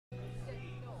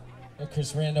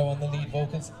Chris Rando on the lead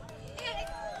vocals.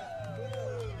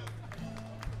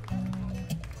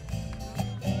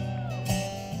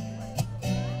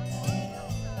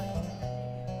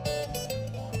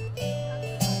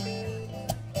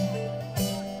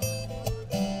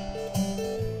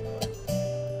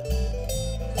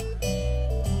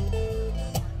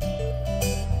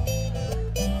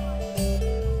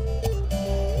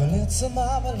 It's a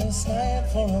marvelous night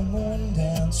for a moon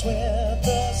dance with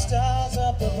the stars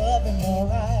up above in your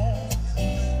eyes.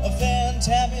 A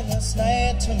fantabulous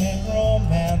night to make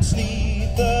romance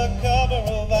neath the cover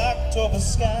of October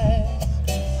sky.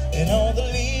 And all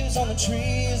the leaves on the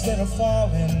trees that are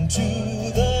falling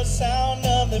to the sound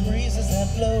of the breezes that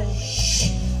blow.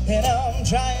 And I'm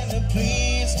trying to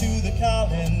please to the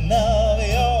calling of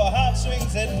your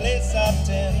heartstrings that play soft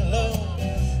and low.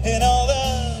 And all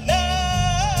the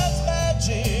night's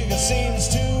magic seems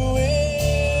to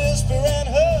whisper and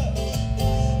hush,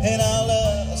 and all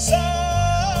the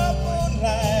soft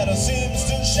moonlight seems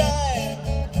to shine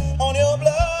on your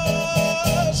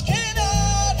blush. Can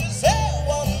I just have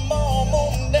one more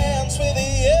moon dance with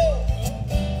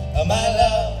you, my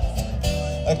love?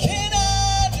 Can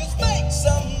I just make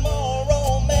some more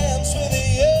romance with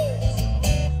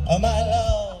you, my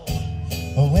love?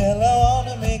 Well, I want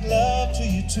to make love to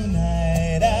you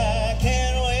tonight. I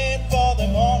can't wait for the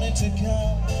morning to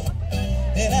come,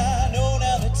 and I know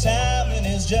now the timing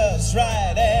is just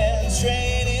right, and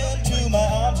straight into my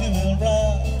arms you will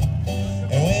run.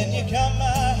 And when you come,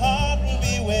 my heart will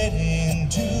be waiting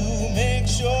to make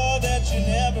sure that you're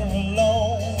never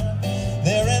alone.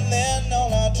 There and then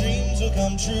all our dreams will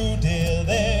come true, dear.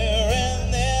 There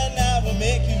and then I will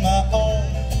make you my own.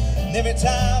 And every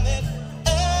time that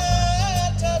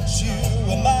I touch you,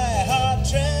 my heart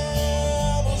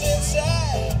trembles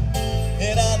inside,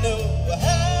 and I know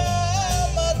how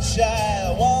much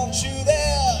I want you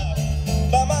there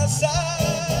by my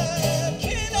side.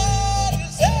 Can I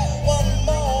just have one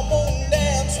more moon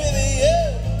dance with you,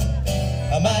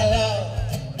 my love?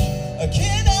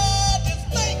 Can I just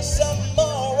make some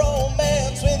more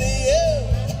romance with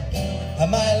you,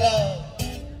 my love?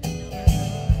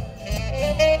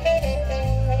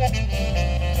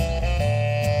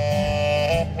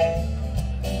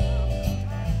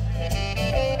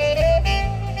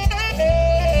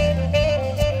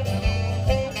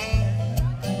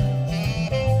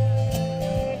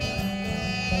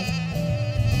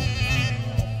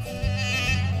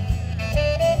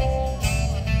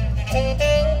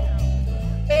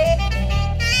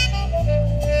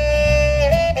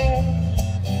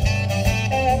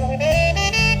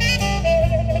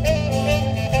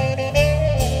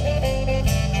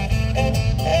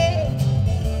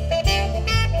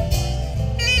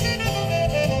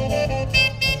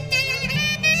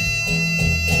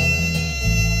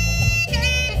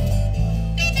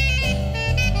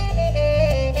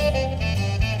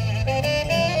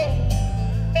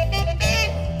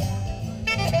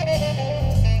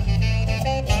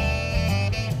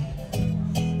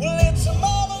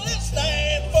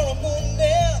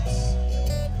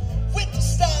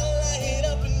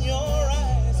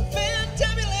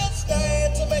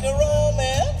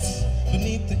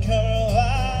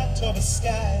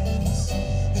 Skies,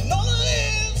 and all the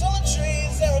leaves on the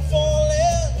trees that are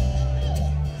falling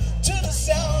to the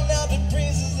sound of the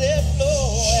breezes that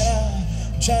blow. And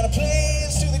I'm trying to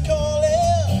please to the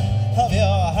calling of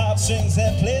your heartstrings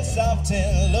that play soft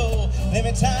and low. And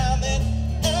every time that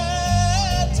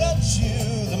I touch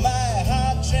you, my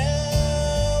heart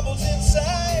trembles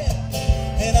inside,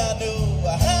 and I know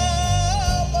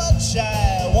how much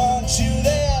I want you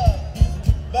there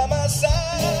by my side.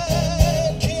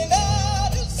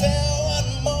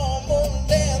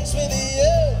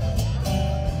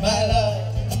 My love,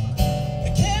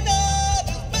 can I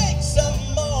just make some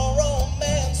more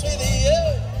romance with you,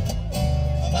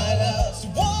 my love? So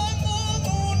one more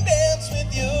moon dance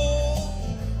with you,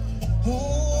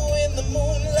 ooh, in the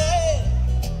moonlight,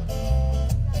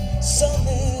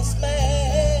 sunless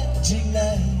magic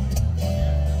night,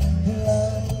 la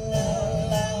la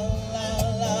la la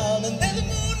la, and there's a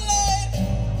moonlight,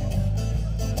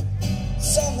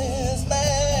 sunless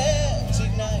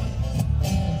magic night.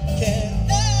 Can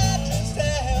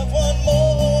one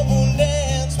more moon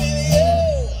dance with you,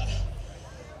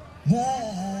 my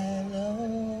love?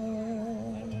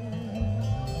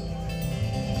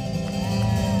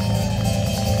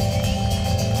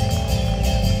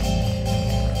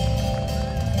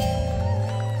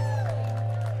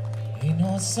 Ain't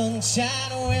no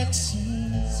sunshine when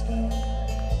she's gone,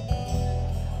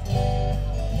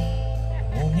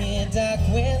 only dark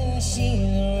when she's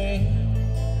away.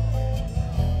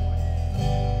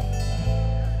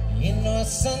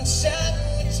 sunshine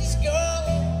when she's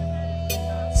gone.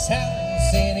 It's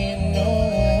happens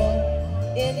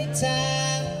anymore.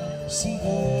 Anytime she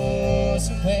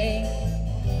goes away.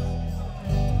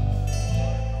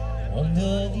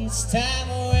 Wonder this time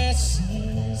where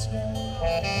she's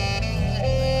gone.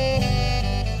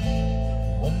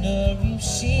 Wonder if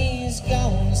she's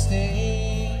gonna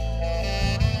stay.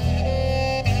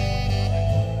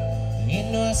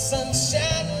 Ain't no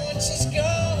sunshine when she's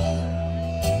gone.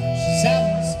 She's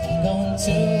always gone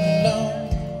too long.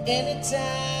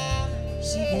 Anytime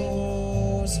she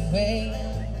goes away.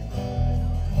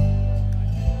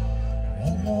 I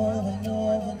know, I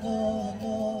know, I know, I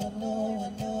know, I know,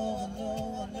 I know, I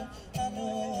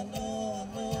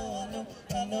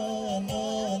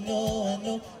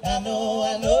know, I know,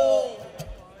 I know.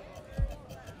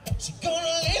 She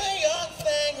gonna leave your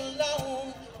thing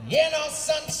alone. Yeah, no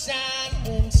sunshine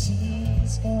when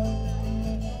she's gone.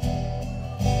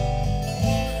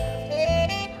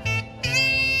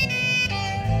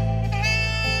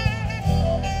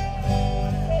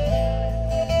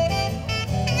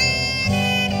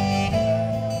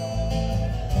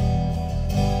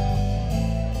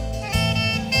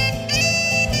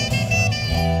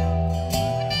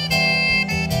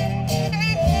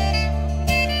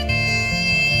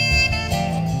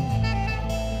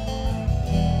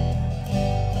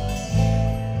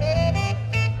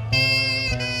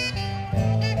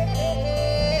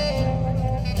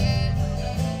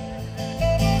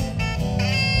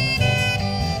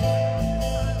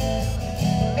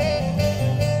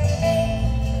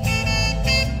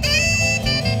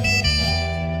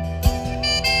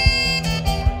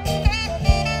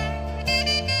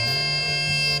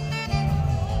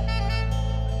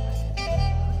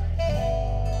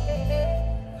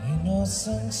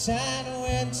 Sunshine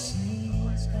when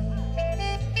she's gone.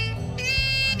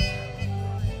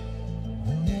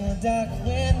 In the dark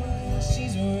when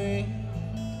she's away.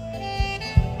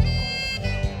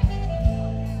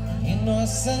 Ain't no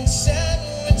sunshine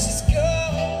when she's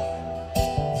gone.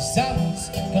 The sun's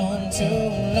gone too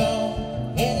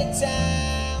long.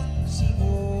 Anytime she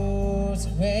goes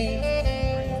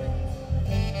away.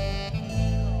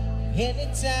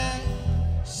 Anytime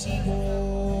she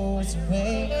goes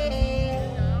away.